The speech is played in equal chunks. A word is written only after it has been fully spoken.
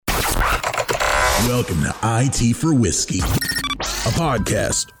Welcome to IT for Whiskey, a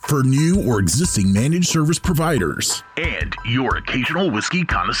podcast for new or existing managed service providers and your occasional whiskey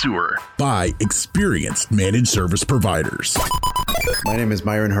connoisseur by experienced managed service providers. My name is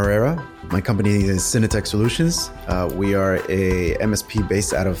Myron Herrera. My company is Cinetech Solutions. We are a MSP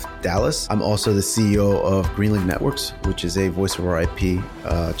based out of Dallas. I'm also the CEO of Greenlink Networks, which is a voice over IP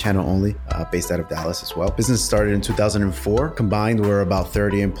channel only based out of Dallas as well. Business started in 2004. Combined, we're about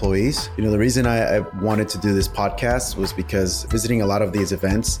 30 employees. You know, the reason I wanted to do this podcast was because visiting a lot of these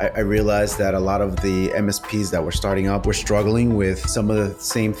events, I realized that a lot of the MSPs that were starting up were struggling with some of the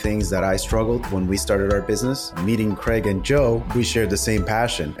same things that I struggled when we started our business. Meeting Craig and Joe, we shared the same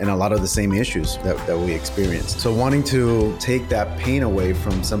passion and a lot of the same issues that we experienced. So wanting to take that pain away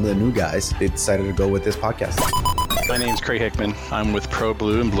from some of the new guys, they decided to go with this podcast. My name is Craig Hickman. I'm with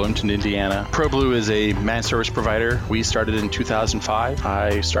ProBlue in Bloomington, Indiana. ProBlue is a managed service provider. We started in 2005.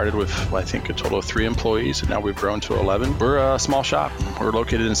 I started with, I think, a total of 3 employees, and now we've grown to 11. We're a small shop. We're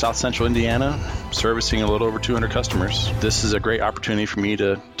located in South Central Indiana, servicing a little over 200 customers. This is a great opportunity for me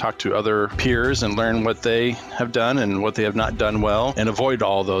to talk to other peers and learn what they have done and what they have not done well, and avoid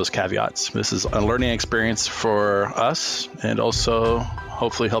all those caveats. This is a learning experience for us, and also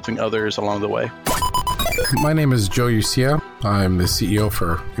hopefully helping others along the way. My name is Joe Ucia. I'm the CEO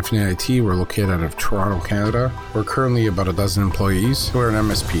for Infinite IT. We're located out of Toronto, Canada. We're currently about a dozen employees. We're an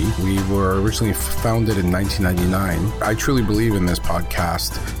MSP. We were originally founded in 1999. I truly believe in this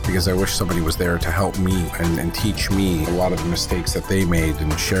podcast because I wish somebody was there to help me and teach me a lot of the mistakes that they made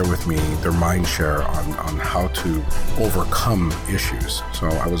and share with me their mind share on how to overcome issues. So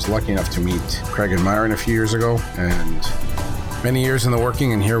I was lucky enough to meet Craig and Myron a few years ago, and many years in the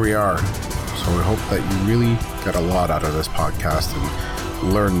working, and here we are. So we hope that you really get a lot out of this podcast and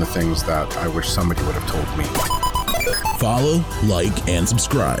learn the things that I wish somebody would have told me. Follow, like, and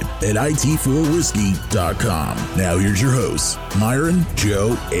subscribe at it4whiskey.com. Now here's your hosts, Myron,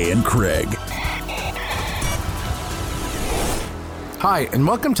 Joe, and Craig. Hi, and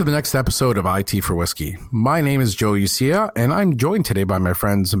welcome to the next episode of IT for Whiskey. My name is Joe Ucia, and I'm joined today by my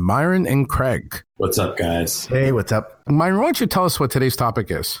friends Myron and Craig. What's up, guys? Hey, what's up? Myron, why don't you tell us what today's topic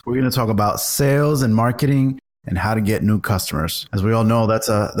is? We're going to talk about sales and marketing and how to get new customers. As we all know, that's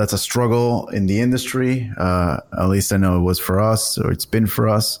a struggle in the industry. At least I know it was for us, or it's been for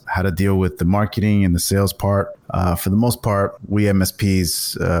us, how to deal with the marketing and the sales part. For the most part, we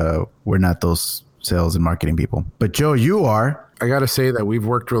MSPs, we're not those sales and marketing people. But Joe, you are. I got to say that we've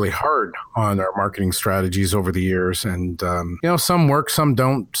worked really hard on our marketing strategies over the years. And, some work, some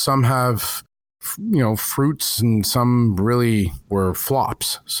don't. Some have, fruits, and some really were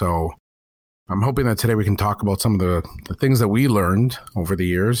flops. So I'm hoping that today we can talk about some of the things that we learned over the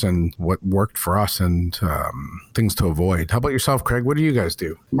years and what worked for us and things to avoid. How about yourself, Craig? What do you guys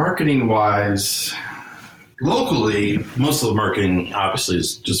do? Marketing-wise, locally, most of the marketing obviously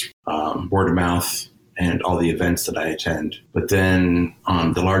is just word of mouth and all the events that I attend. But then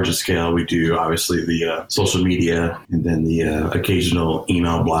on the largest scale, we do obviously the social media and then the occasional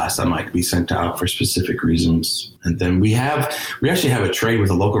email blast that might be sent out for specific reasons. And then we actually have a trade with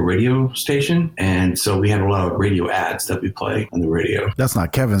a local radio station. And so we have a lot of radio ads that we play on the radio. That's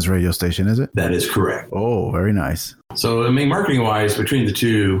not Kevin's radio station, is it? That is correct. Oh, very nice. So, marketing wise, between the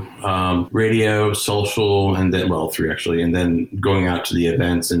two, radio, social, and then, 3 actually, and then going out to the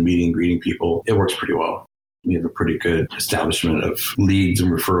events and meeting, greeting people, it works pretty well. We have a pretty good establishment of leads and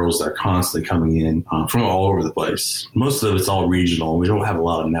referrals that are constantly coming in from all over the place. Most of it's all regional. We don't have a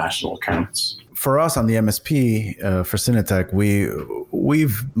lot of national accounts. For us on the MSP, for Cinetech,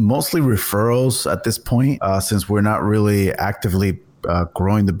 we've mostly referrals at this point, since we're not really actively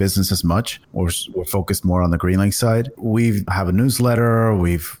growing the business as much. We're focused more on the Greenlink side. We have a newsletter.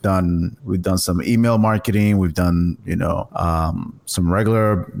 We've done some email marketing. We've done some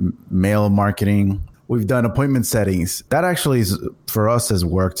regular mail marketing. We've done appointment settings. That actually for us has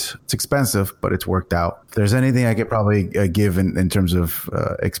worked. It's expensive, but it's worked out. If there's anything I could probably give in terms of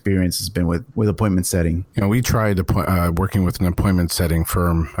experience, has been with appointment setting. We tried working with an appointment setting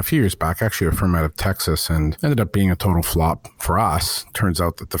firm a few years back, actually a firm out of Texas, and ended up being a total flop for us. Turns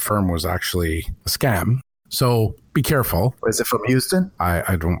out that the firm was actually a scam. So be careful. Is it from Houston?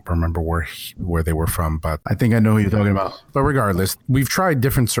 I don't remember where they were from, but I think I know who you're talking about. But regardless, we've tried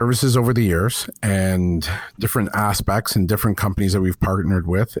different services over the years and different aspects and different companies that we've partnered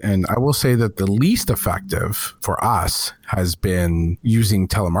with. And I will say that the least effective for us has been using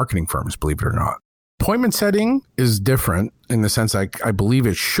telemarketing firms, believe it or not. Appointment setting is different in the sense I believe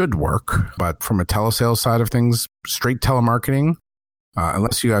it should work, but from a telesales side of things, straight telemarketing,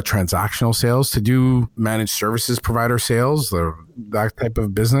 Unless you got transactional sales. To do managed services provider sales, that type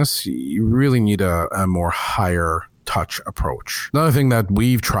of business, you really need a more higher touch approach. Another thing that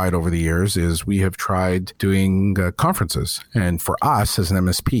we've tried over the years is we have tried doing conferences. And for us as an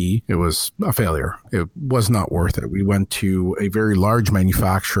MSP, it was a failure. It was not worth it. We went to a very large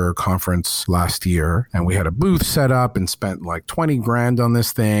manufacturer conference last year and we had a booth set up and spent like 20 grand on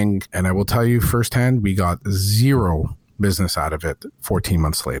this thing. And I will tell you firsthand, we got zero business out of it 14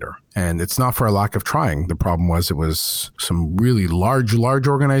 months later. And it's not for a lack of trying. The problem was it was some really large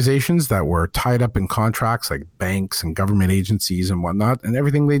organizations that were tied up in contracts like banks and government agencies and whatnot. And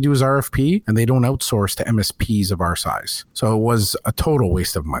everything they do is RFP and they don't outsource to MSPs of our size. So it was a total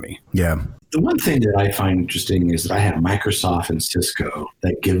waste of money. Yeah. The one thing that I find interesting is that I have Microsoft and Cisco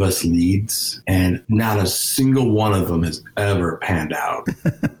that give us leads, and not a single one of them has ever panned out.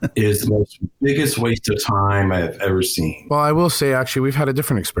 It is the biggest waste of time I've ever seen. Well, I will say, actually, we've had a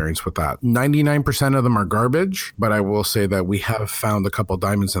different experience with that. 99% of them are garbage, but I will say that we have found a couple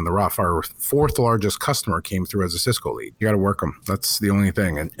diamonds in the rough. Our fourth largest customer came through as a Cisco lead. You got to work them. That's the only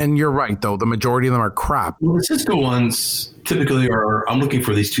thing. And you're right, though. The majority of them are crap. Well, the Cisco ones typically are, I'm looking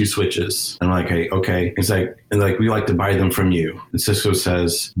for these two switches. I'm like, hey, okay. It's like, we like to buy them from you. And Cisco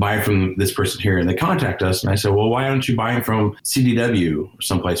says, buy from this person here. And they contact us. And I said, well, why don't you buy them from CDW or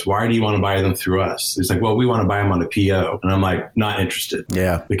someplace? Why do you want to buy them through us? It's like, well, we want to buy them on a PO. And I'm like, not interested.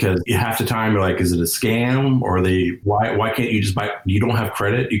 Yeah. Because half the time you're like, is it a scam? Or why can't you just buy, you don't have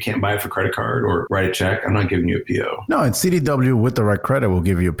credit? You can't buy it for credit card or write a check? I'm not giving you a PO. No, and CDW with the right credit will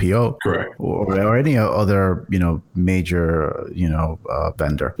give you a PO. Correct. Or any other, major,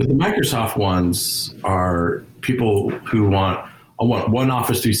 vendor. But the Microsoft ones are people who want one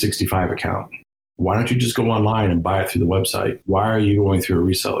Office 365 account. Why don't you just go online and buy it through the website? Why are you going through a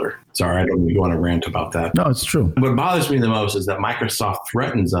reseller? Sorry, I don't want to rant about that. No, it's true. What bothers me the most is that Microsoft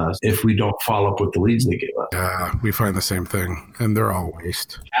threatens us if we don't follow up with the leads they give us. Yeah, we find the same thing, and they're all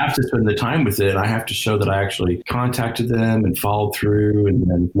waste. I have to spend the time with it. I have to show that I actually contacted them and followed through. And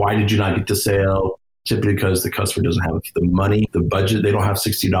then why did you not get the sale? Simply because the customer doesn't have the money, the budget. They don't have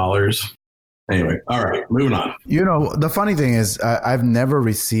 $60. Anyway, all right, moving on. The funny thing is I've never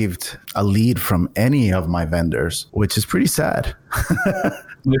received a lead from any of my vendors, which is pretty sad.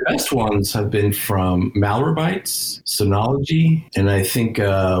 The best ones have been from Malwarebytes, Synology, and I think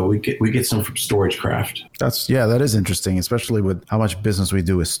we get some from StorageCraft. That is interesting, especially with how much business we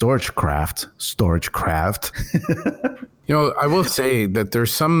do with StorageCraft. I will say that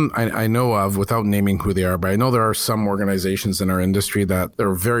there's some I know of, without naming who they are, but I know there are some organizations in our industry that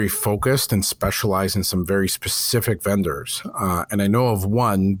they're very focused and specialize in some very specific vendors. And I know of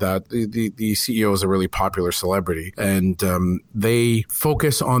one that the CEO is a really popular celebrity, and they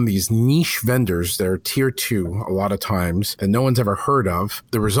focus on these niche vendors. They're tier 2 a lot of times, and no one's ever heard of.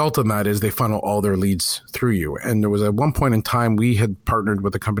 The result of that is they funnel all their leads through you. And there was at one point in time, we had partnered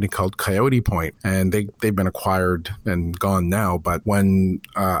with a company called Coyote Point, and they've been acquired and gone now. But when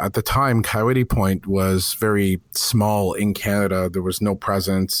at the time, Coyote Point was very small in Canada, there was no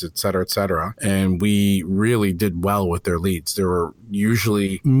presence, et cetera, and we really did well with their leads. They were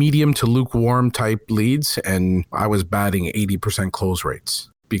usually medium to lukewarm type leads, and I was batting 80% close rates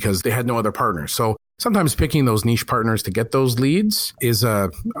because they had no other partners. So sometimes picking those niche partners to get those leads is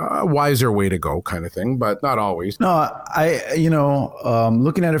a wiser way to go, kind of thing, but not always. No,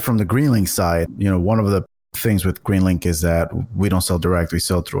 looking at it from the Greenlink side, one of the things with Greenlink is that we don't sell direct, we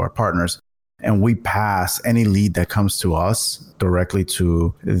sell through our partners, and we pass any lead that comes to us directly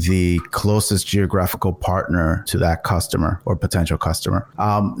to the closest geographical partner to that customer or potential customer.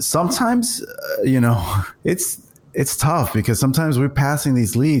 Sometimes, it's tough because sometimes we're passing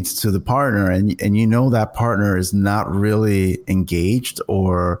these leads to the partner and that partner is not really engaged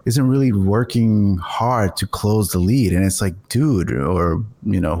or isn't really working hard to close the lead. And it's like, dude, or,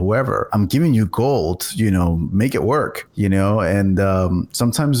 whoever, I'm giving you gold, make it work, and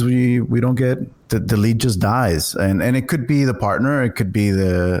sometimes we don't get the lead, just dies, and it could be the partner, it could be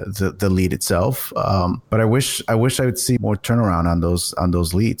the lead itself. But I wish I would see more turnaround on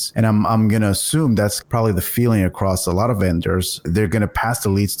those leads, and I'm gonna assume that's probably the feeling across a lot of vendors. They're gonna pass the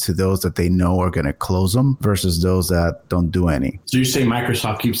leads to those that they know are gonna close them versus those that don't do any. So you say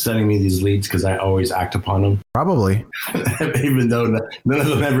Microsoft keeps sending me these leads because I always act upon them? Probably. Even though none of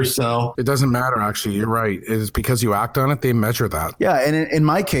them ever sell. It doesn't matter, actually. You're right. It's because you act on it, they measure that. Yeah, and in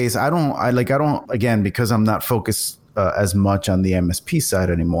my case, I don't, again, because I'm not focused as much on the MSP side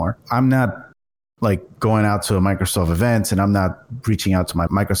anymore. I'm not like going out to a Microsoft event, and I'm not reaching out to my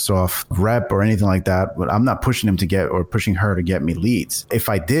Microsoft rep or anything like that, but I'm not pushing him to get or pushing her to get me leads. If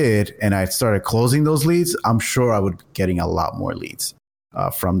I did and I started closing those leads, I'm sure I would be getting a lot more leads.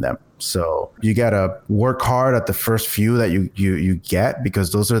 from them. So you got to work hard at the first few that you get,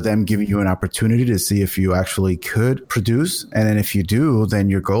 because those are them giving you an opportunity to see if you actually could produce. And then if you do, then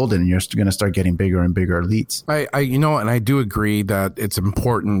you're golden and you're going to start getting bigger and bigger leads. I do agree that it's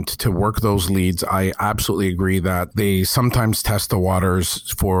important to work those leads. I absolutely agree that they sometimes test the waters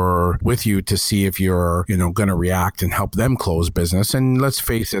with you to see if you're, going to react and help them close business. And let's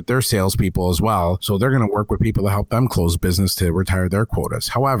face it, they're salespeople as well. So they're going to work with people to help them close business to retire their quotas.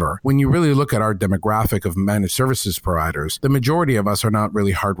 However, when you really look at our demographic of managed services providers, the majority of us are not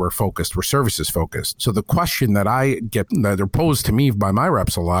really hardware focused. We're services focused. So the question that are posed to me by my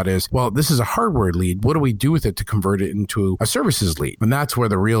reps a lot is, well, this is a hardware lead. What do we do with it to convert it into a services lead? And that's where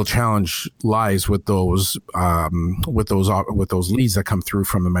the real challenge lies with those leads that come through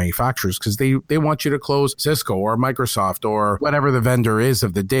from the manufacturers, because they want you to close Cisco or Microsoft or whatever the vendor is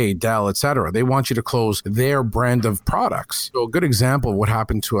of the day, Dell, etc. They want you to close their brand of products. So a good example of what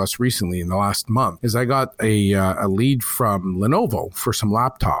happened to us recently in the last month is I got a lead from Lenovo for some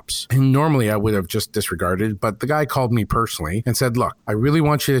laptops. And normally I would have just disregarded, but the guy called me personally and said, look, I really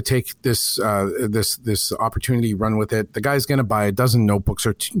want you to take this opportunity, run with it. The guy's going to buy a dozen notebooks,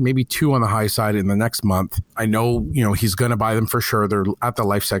 or maybe 2 on the high side in the next month. I know, he's going to buy them for sure. They're at the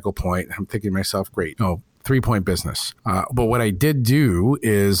life cycle point. I'm thinking to myself, great. No, 3-point business. But what I did do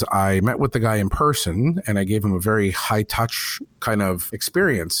is I met with the guy in person and I gave him a very high touch kind of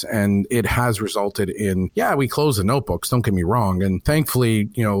experience. And it has resulted in, we closed the notebooks, don't get me wrong. And thankfully,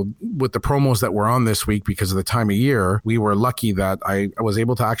 with the promos that were on this week, because of the time of year, we were lucky that I was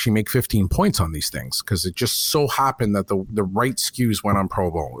able to actually make 15 points on these things, because it just so happened that the right SKUs went on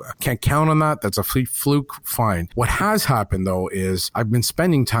promo. Can't count on that. That's a fluke. Fine. What has happened though is I've been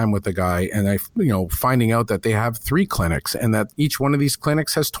spending time with the guy and finding out that they have 3 clinics and that each one of these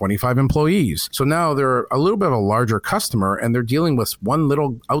clinics has 25 employees. So now they're a little bit of a larger customer and they're dealing with one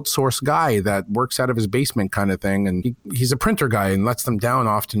little outsourced guy that works out of his basement kind of thing. And he's a printer guy and lets them down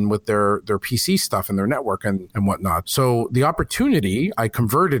often with their PC stuff and their network and whatnot. So the opportunity, I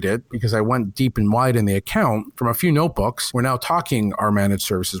converted it because I went deep and wide in the account from a few notebooks. We're now talking our managed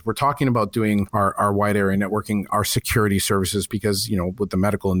services. We're talking about doing our wide area networking, our security services, because, with the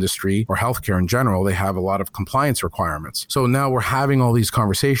medical industry or healthcare in general, they have a lot of compliance requirements. So now we're having all these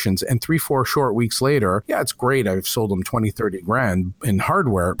conversations, and 3-4 short weeks later, it's great. I've sold them 20-30 grand in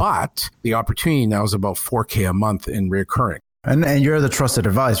hardware, but the opportunity now is about $4,000 a month in recurring. And you're the trusted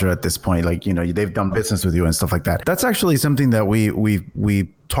advisor at this point. Like, they've done business with you and stuff like that. That's actually something that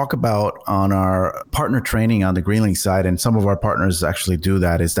we talk about on our partner training on the Greenlink side. And some of our partners actually do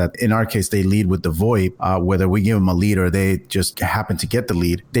that, is that in our case, they lead with the VoIP, whether we give them a lead or they just happen to get the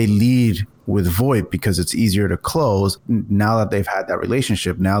lead. They lead with VoIP because it's easier to close. Now that they've had that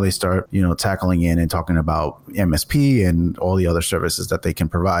relationship, now they start, tackling in and talking about MSP and all the other services that they can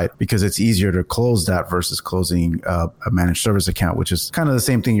provide, because it's easier to close that versus closing a managed service account, which is kind of the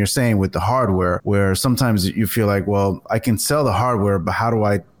same thing you're saying with the hardware, where sometimes you feel like, well, I can sell the hardware, but how do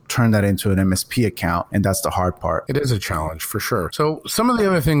I turn that into an MSP account? And that's the hard part. It is a challenge for sure. So some of the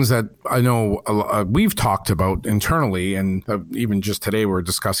other things that I know we've talked about internally, and even just today we're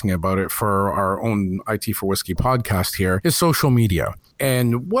discussing about it for our own IT for Whiskey podcast here, is social media.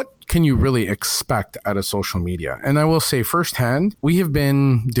 And what can you really expect out of social media? And I will say firsthand, we have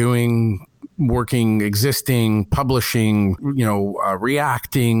been working, existing, publishing,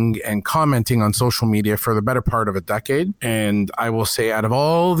 reacting and commenting on social media for the better part of a decade. And I will say, out of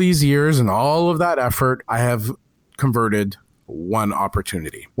all these years and all of that effort, I have converted one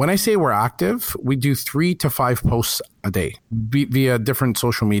opportunity. When I say we're active, we do 3 to 5 posts a day via different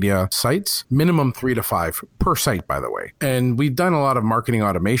social media sites, minimum 3 to 5 per site, by the way. And we've done a lot of marketing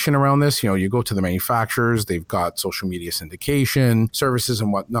automation around this. You go to the manufacturers, they've got social media syndication services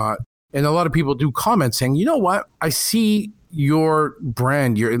and whatnot. And a lot of people do comment saying, you know what? I see your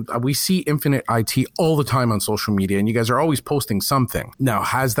brand. We see Infinite IT all the time on social media, and you guys are always posting something. Now,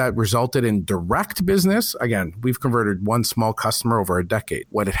 has that resulted in direct business? Again, we've converted one small customer over a decade.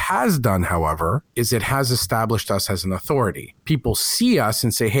 What it has done, however, is it has established us as an authority. People see us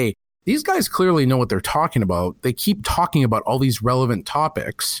and say, hey, these guys clearly know what they're talking about. They keep talking about all these relevant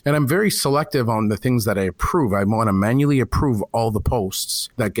topics. And I'm very selective on the things that I approve. I want to manually approve all the posts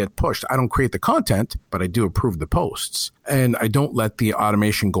that get pushed. I don't create the content, but I do approve the posts. And I don't let the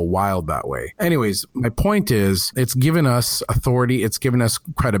automation go wild that way. Anyways, my point is, it's given us authority. It's given us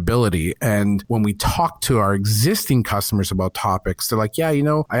credibility. And when we talk to our existing customers about topics, they're like,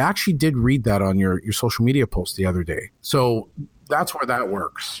 I actually did read that on your social media post the other day. So that's where that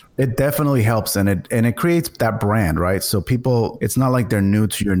works. It definitely helps, and it creates that brand, right? So people, it's not like they're new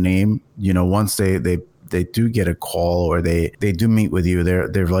to your name. Once they they do get a call or they do meet with you,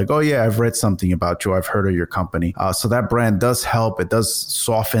 they're like, oh yeah, I've read something about you, I've heard of your company. So that brand does help. It does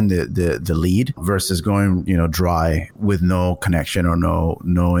soften the lead versus going, dry with no connection or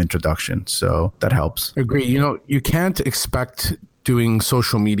no introduction. So that helps. Agree. You can't expect doing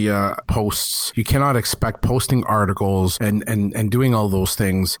social media posts. You cannot expect posting articles and doing all those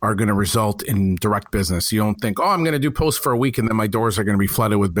things are going to result in direct business. You don't think, oh, I'm going to do posts for a week and then my doors are going to be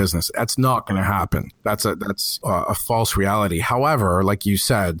flooded with business. That's not going to happen. That's a false reality. However, like you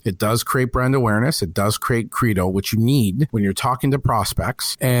said, it does create brand awareness. It does create credo, which you need when you're talking to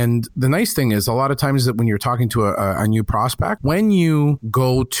prospects. And the nice thing is a lot of times that when you're talking to a new prospect, when you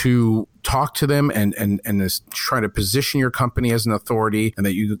go to talk to them and try to position your company as an authority and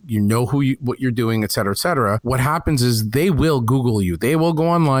that you know what you're doing, et cetera, what happens is they will Google you. They will go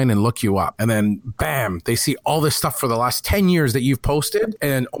online and look you up. And then bam, they see all this stuff for the last 10 years that you've posted.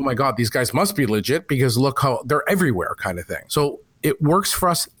 And oh my God, these guys must be legit because look how they're everywhere kind of thing. So it works for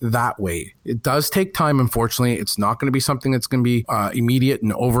us that way. It does take time, unfortunately. It's not going to be something that's going to be immediate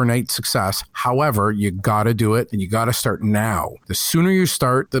and overnight success. However, you got to do it and you got to start now. The sooner you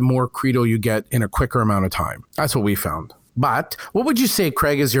start, the more credo you get in a quicker amount of time. That's what we found. But what would you say,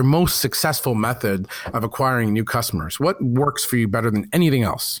 Craig, is your most successful method of acquiring new customers? What works for you better than anything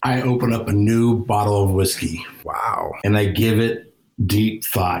else? I open up a new bottle of whiskey. Wow. And I give it deep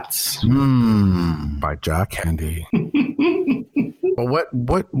thoughts. By Jack Handy. Well,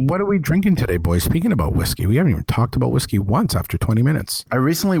 what are we drinking today, boys? Speaking about whiskey, we haven't even talked about whiskey once after 20 minutes. I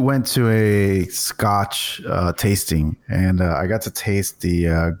recently went to a Scotch tasting, and I got to taste the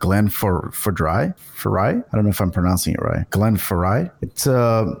Glenfarrie. I don't know if I'm pronouncing it right. Glenfarrie. It's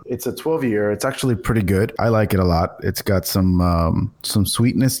a 12-year. It's actually pretty good. I like it a lot. It's got some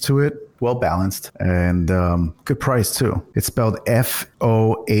sweetness to it. Well balanced and good price too. It's spelled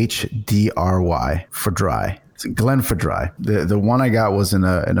Fohdry for dry. It's Glenfarrie. The one I got was in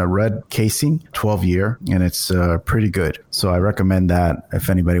a red casing, 12-year, and it's pretty good. So I recommend that if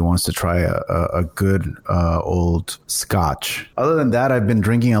anybody wants to try a good old Scotch. Other than that, I've been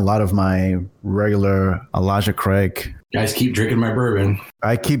drinking a lot of my regular Elijah Craig. Guys, keep drinking my bourbon.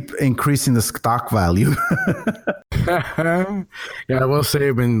 I keep increasing the stock value. Yeah, I will say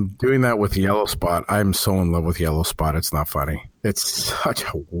I've been doing that with Yellow Spot. I'm so in love with Yellow Spot. It's not funny. It's such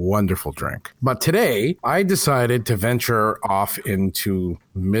a wonderful drink. But today, I decided to venture off into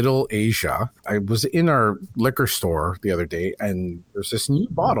Middle Asia. I was in our liquor store the other day, and there's this new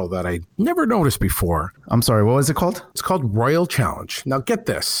bottle that I never noticed before. I'm sorry, what was it called? It's called Royal Challenge. Now, get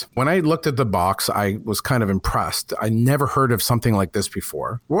this. When I looked at the box, I was kind of impressed. I never heard of something like this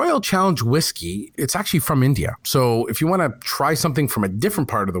before. Royal Challenge whiskey, it's actually from India. So if you want to try something from a different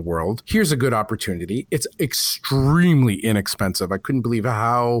part of the world, here's a good opportunity. It's extremely inexpensive. I couldn't believe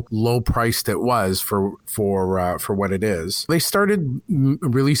how low priced it was for what it is. They started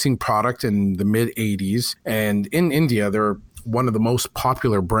releasing product in the mid 80s, and in India, they're one of the most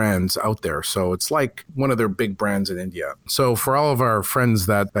popular brands out there. So it's like one of their big brands in India. So for all of our friends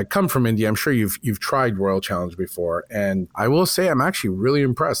that come from India, I'm sure you've tried Royal Challenge before. And I will say I'm actually really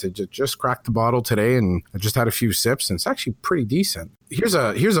impressed. I just cracked the bottle today and I just had a few sips and it's actually pretty decent. Here's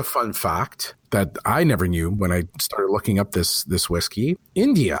a fun fact that I never knew when I started looking up this whiskey.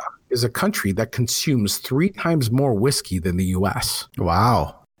 India is a country that consumes 3 times more whiskey than the US.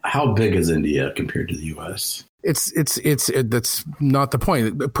 Wow. How big is India compared to the US? It's that's not the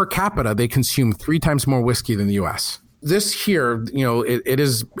point. Per capita, they consume 3 times more whiskey than the US. This here, it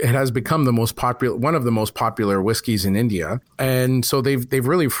has become one of the most popular whiskeys in India, and so they've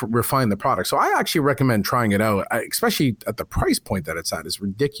really refined the product. So I actually recommend trying it out, especially at the price point that it's at is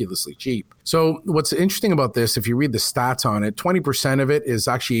ridiculously cheap. So what's interesting about this, if you read the stats on it, 20% of it is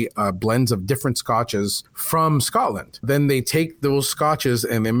actually blends of different scotches from Scotland. Then they take those scotches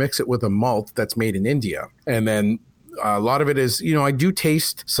and they mix it with a malt that's made in India, and then a lot of it is, I do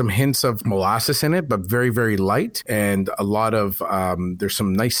taste some hints of molasses in it, but very, very light. And a lot of, there's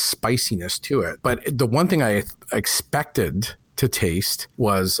some nice spiciness to it. But the one thing I expected to taste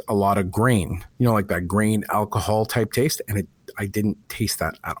was a lot of grain, like that grain alcohol type taste. And I didn't taste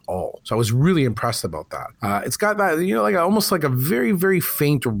that at all. So I was really impressed about that. It's got that, like almost like a very, very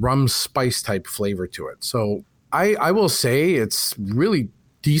faint rum spice type flavor to it. So I will say it's really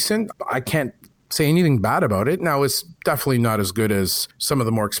decent. I can't say anything bad about it. Now, it's definitely not as good as some of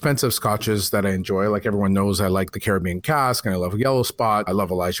the more expensive scotches that I enjoy. Like everyone knows, I like the Caribbean Cask and I love Yellow Spot. I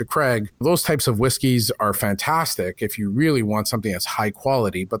love Elijah Craig. Those types of whiskeys are fantastic if you really want something that's high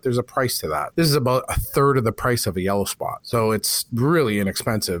quality, but there's a price to that. This is about a third of the price of a Yellow Spot. So it's really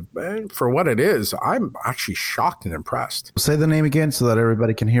inexpensive. And for what it is, I'm actually shocked and impressed. Say the name again so that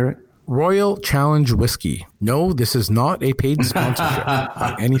everybody can hear it. Royal Challenge Whiskey. No, this is not a paid sponsorship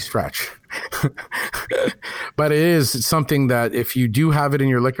by any stretch. But it is something that if you do have it in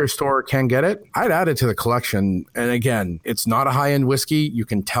your liquor store or can get it, I'd add it to the collection. And again, it's not a high-end whiskey. You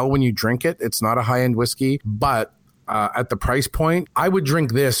can tell when you drink it, it's not a high-end whiskey. But at the price point, I would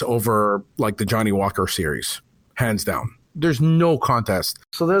drink this over like the Johnny Walker series, hands down. There's no contest.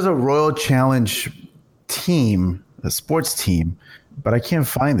 So there's a Royal Challenge team, a sports team, but I can't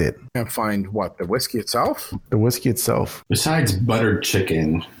find it. Can't find what? The whiskey itself? The whiskey itself. Besides buttered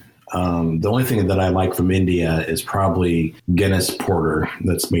chicken, the only thing that I like from India is probably Guinness Porter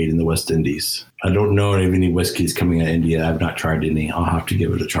that's made in the West Indies. I don't know of any whiskeys coming out of India. I've not tried any. I'll have to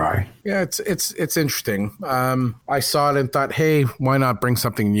give it a try. Yeah, it's interesting. I saw it and thought, hey, why not bring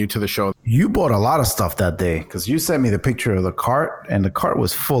something new to the show? You bought a lot of stuff that day because you sent me the picture of the cart, and the cart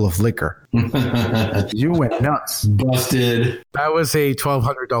was full of liquor. You went nuts. Busted. That was a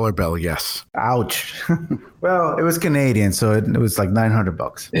 $1,200 bill, yes. Ouch. Well, it was Canadian, so it was like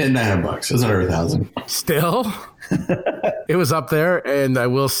 $900. Yeah, $900. It was under $1,000. Still? It was up there, and I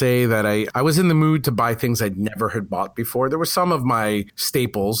will say that I was in the mood to buy things I'd never had bought before. There were some of my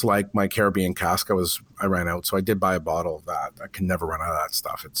staples, like my Caribbean cask. I ran out, so I did buy a bottle of that. I can never run out of that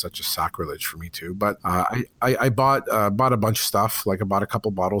stuff. It's such a sacrilege for me too. But I bought a bunch of stuff. Like I bought a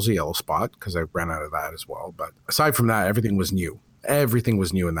couple bottles of Yellow Spot because I ran out of that as well. But aside from that, everything was new. Everything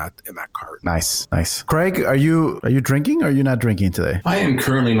was new in that cart. Nice. Craig, are you drinking or are you not drinking today? I am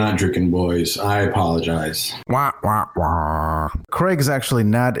currently not drinking, boys. I apologize. Wah, wah, wah. Craig's actually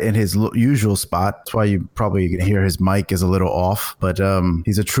not in his usual spot. That's why you probably can hear his mic is a little off. But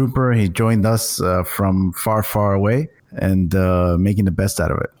he's a trooper. He joined us from far, far away and making the best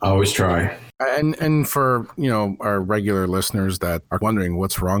out of it. I always try. And for, our regular listeners that are wondering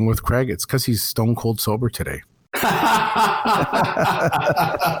what's wrong with Craig, it's because he's stone cold sober today.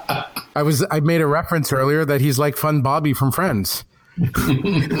 I made a reference earlier that he's like Fun Bobby from Friends.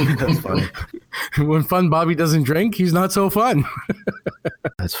 That's funny. When Fun Bobby doesn't drink, he's not so fun.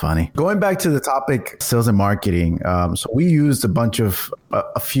 That's funny. Going back to the topic, sales and marketing. So we used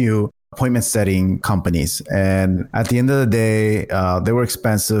a few appointment setting companies, and at the end of the day, they were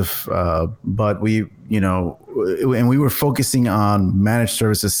expensive, but we were focusing on managed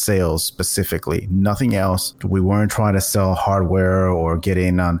services sales specifically, nothing else. We weren't trying to sell hardware or get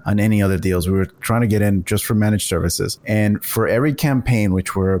in on any other deals. We were trying to get in just for managed services. And for every campaign,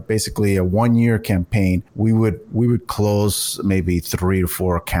 which were basically a 1-year campaign, we would close maybe 3 to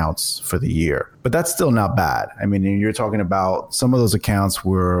 4 accounts for the year. But that's still not bad. I mean, you're talking about some of those accounts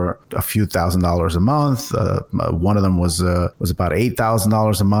were a few $1,000s a month. One of them was about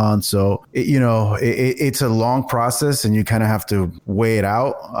 $8,000 a month. So it's a long process, and you kind of have to weigh it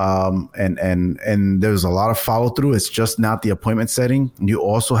out. And there's a lot of follow through. It's just not the appointment setting. You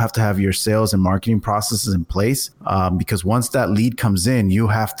also have to have your sales and marketing processes in place, because once that lead comes in, you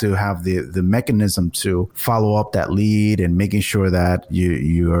have to have the mechanism to follow up that lead and making sure that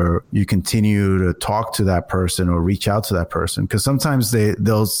you continue to talk to that person or reach out to that person, because sometimes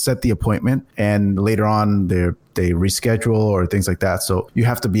they'll set the appointment and later on they reschedule or things like that. So you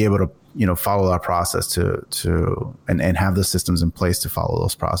have to be able to follow that process to have the systems in place to follow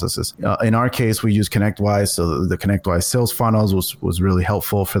those processes. In our case, we use ConnectWise, so the ConnectWise sales funnels was really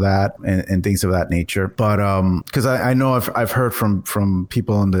helpful for that and things of that nature. But because I know I've heard from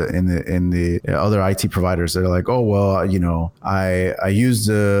people in the other IT providers that are like, oh well, I used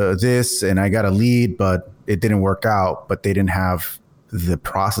this and I got a lead, but it didn't work out, but they didn't have the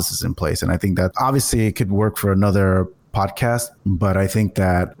processes in place. And I think that obviously it could work for another podcast, but I think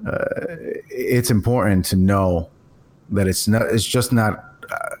that it's important to know that it's just not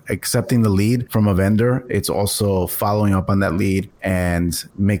accepting the lead from a vendor. It's also following up on that lead and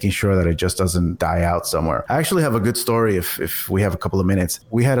making sure that it just doesn't die out somewhere. I actually have a good story if we have a couple of minutes.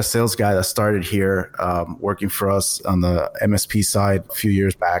 We had a sales guy that started here working for us on the MSP side a few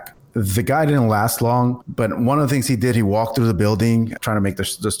years back. The guy didn't last long, but one of the things he did, he walked through the building, trying to make the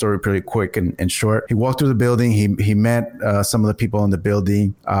story pretty quick and short. He walked through the building. He met some of the people in the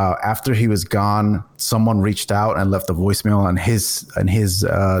building. After he was gone, someone reached out and left a voicemail on his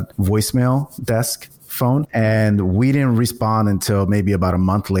voicemail desk phone, and we didn't respond until maybe about a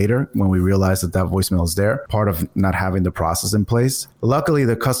month later when we realized that voicemail is there, part of not having the process in place. Luckily,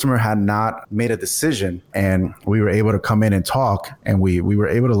 the customer had not made a decision, and we were able to come in and talk, and we were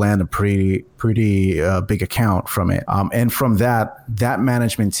able to land a pretty big account from it. And from that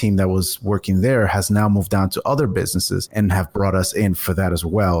management team that was working there has now moved on to other businesses and have brought us in for that as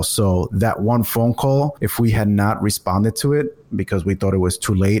well. So that one phone call, if we had not responded to it because we thought it was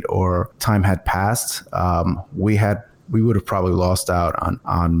too late or time had passed, we would have probably lost out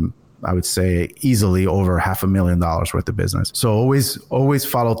on I would say easily over $500,000 worth of business. So always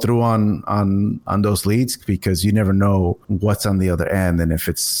follow through on those leads, because you never know what's on the other end. And if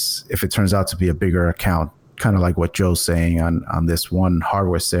it turns out to be a bigger account, kind of like what Joe's saying on this one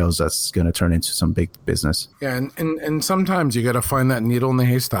hardware sales, that's going to turn into some big business. Yeah, and sometimes you got to find that needle in the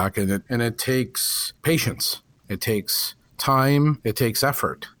haystack, and it takes patience. It takes time. It takes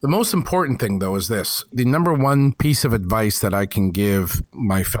effort. The most important thing, though, is this. The number one piece of advice that I can give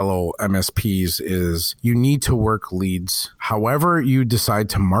my fellow MSPs is you need to work leads. However you decide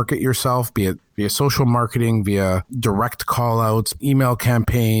to market yourself, be it via social marketing, via direct call outs, email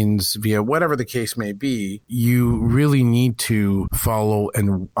campaigns, via whatever the case may be, you really need to follow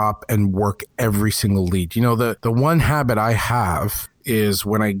and up and work every single lead. You know, the one habit I have is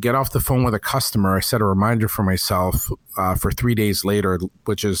when I get off the phone with a customer, I set a reminder for myself for 3 days later,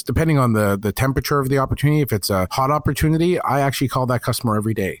 which is depending on the temperature of the opportunity. If it's a hot opportunity, I actually call that customer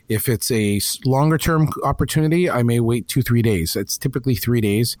every day. If it's a longer term opportunity, I may wait 2-3 days. It's typically 3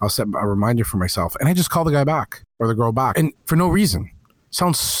 days. I'll set a reminder for myself, and I just call the guy back or the girl back, and for no reason.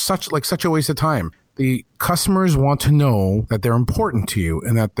 Sounds such a waste of time. The customers want to know that they're important to you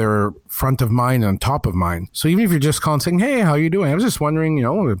and that they're front of mind and top of mind. So even if you're just calling saying, hey, how are you doing? I was just wondering,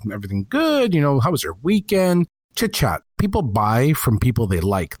 everything good? How was your weekend? Chit chat. People buy from people they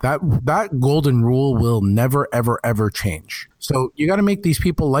like. That golden rule will never, ever, ever change. So you got to make these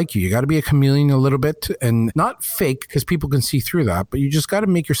people like you. You got to be a chameleon a little bit, and not fake, because people can see through that, but you just got to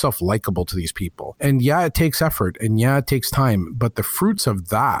make yourself likable to these people. And yeah, it takes effort, and yeah, it takes time, but the fruits of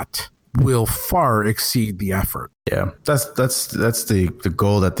that will far exceed the effort. Yeah, that's the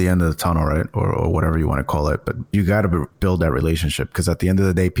goal at the end of the tunnel, right? Or whatever you want to call it. But you got to build that relationship, because at the end of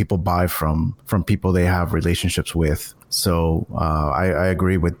the day, people buy from people they have relationships with. So I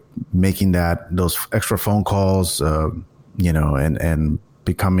agree with making those extra phone calls, and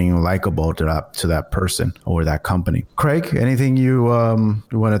becoming likable to that person or that company. Craig, anything you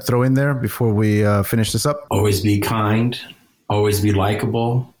want to throw in there before we finish this up? Always be kind, always be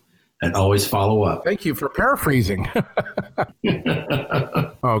likable, and always follow up. Thank you for paraphrasing.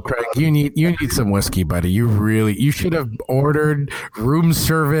 Oh, Craig, you need some whiskey, buddy. You should have ordered room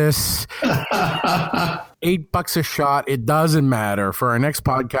service. $8 a shot. It doesn't matter. For our next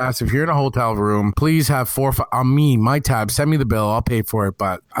podcast, if you're in a hotel room, please have 4 on me, my tab. Send me the bill. I'll pay for it.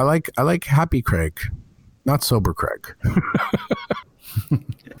 But I like happy Craig, not sober Craig.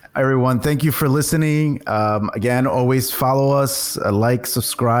 Everyone, thank you for listening. Again, always follow us, like,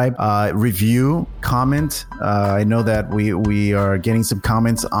 subscribe, review, comment. I know that we are getting some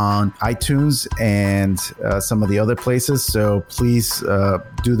comments on iTunes and some of the other places, so please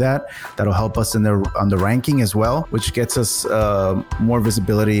do that. That'll help us on the ranking as well, which gets us more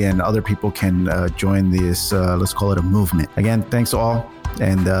visibility, and other people can join this, let's call it a movement. Again, thanks all.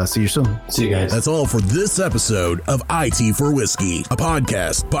 And see you soon. See you guys. That's all for this episode of IT for Whiskey, a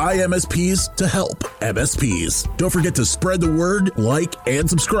podcast by MSPs to help MSPs. Don't forget to spread the word, like, and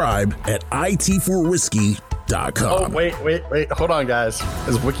subscribe at itforwhiskey.com. Oh, wait. Hold on, guys.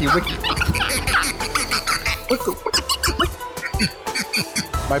 It's wiki.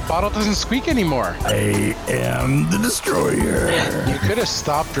 My bottle doesn't squeak anymore. I am the destroyer. You could have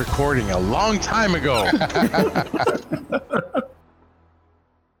stopped recording a long time ago.